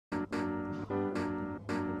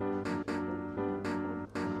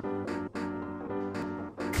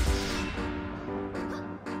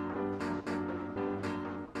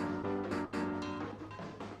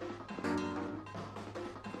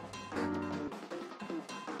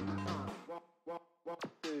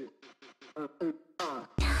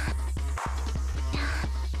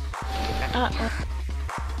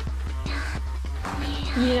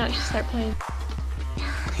You know, just start playing.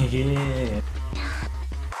 Yeah.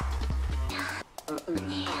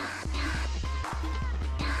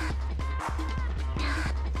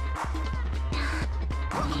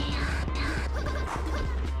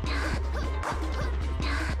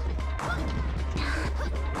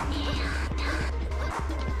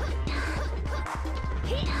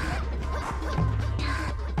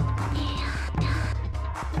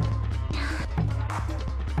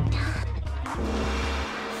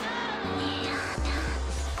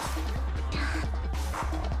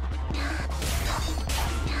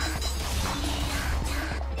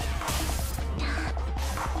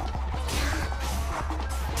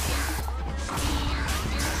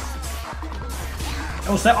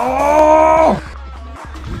 Oh, so oh!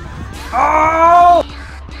 Oh!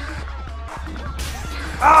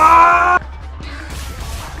 Ah!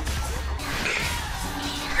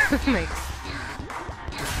 Like,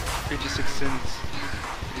 36 sins.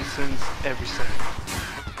 He sins every second.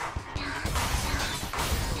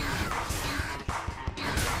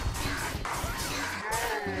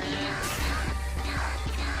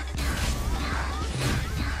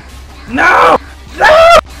 No! No!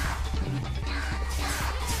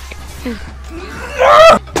 No!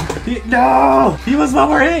 No! He was one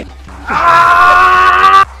more hit!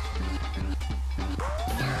 Ah!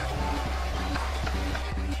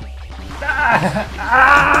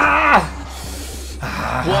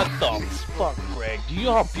 What the fuck, Greg? Do you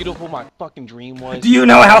know how beautiful my fucking dream was? Do you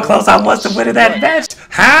know how close I was to winning that match?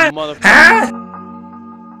 Huh? Huh?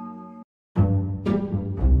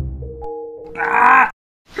 Ah!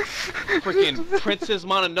 Freaking Princess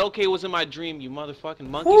Mononoke was in my dream, you motherfucking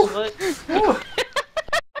monkey slut.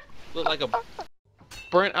 Look like a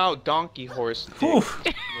burnt out donkey horse dick.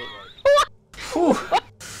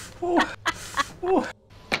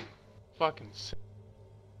 Fucking sick.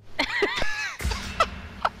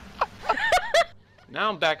 Now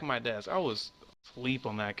I'm back at my desk. I was asleep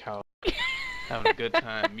on that couch, having a good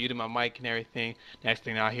time, muting my mic and everything. Next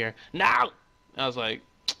thing I hear, no! I was like,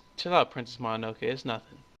 chill out, Princess Mononoke, it's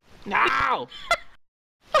nothing. No!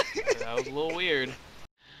 That was a little weird.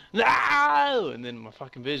 No! And then my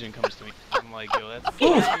fucking vision comes to me. I'm like, yo, that's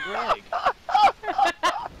fucking Greg.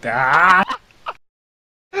 Ah!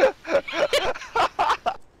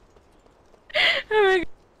 And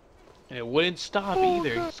it wouldn't stop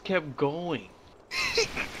either. It just kept going.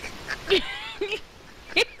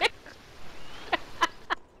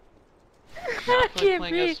 I can't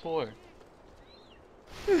playing breathe. S4.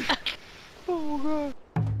 Oh god.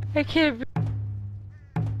 I can't breathe.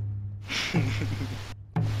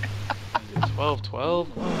 12.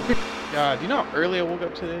 God, do you know how early I woke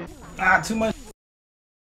up today? Ah, too much.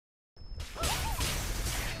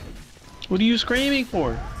 What are you screaming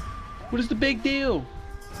for? What is the big deal?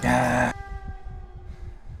 Ah.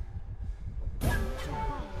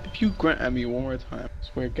 If you grunt at me one more time, I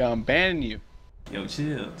swear to God, I'm banning you. Yo,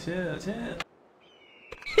 chill.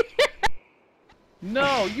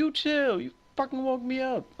 No, you chill. You fucking woke me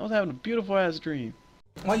up. I was having a beautiful ass dream.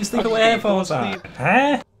 Why you sleeping I was with just headphones gonna go on? sleep.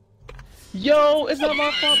 Huh? Yo, it's not my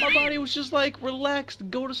fault. My body was just like relaxed,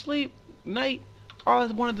 go to sleep, night. All I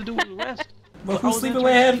wanted to do was rest. But I who's was sleeping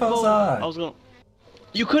with entering sleep headphones mode. on? I was gonna.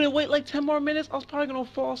 You couldn't wait like 10 more minutes? I was probably gonna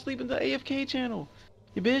fall asleep in the AFK channel.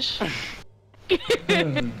 You bitch.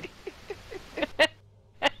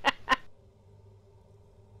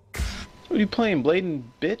 What are you playing, Bladen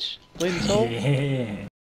bitch? Bladen soul? Yeah.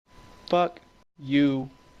 Fuck you,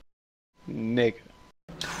 nigga.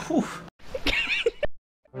 Whew.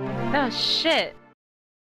 Oh shit.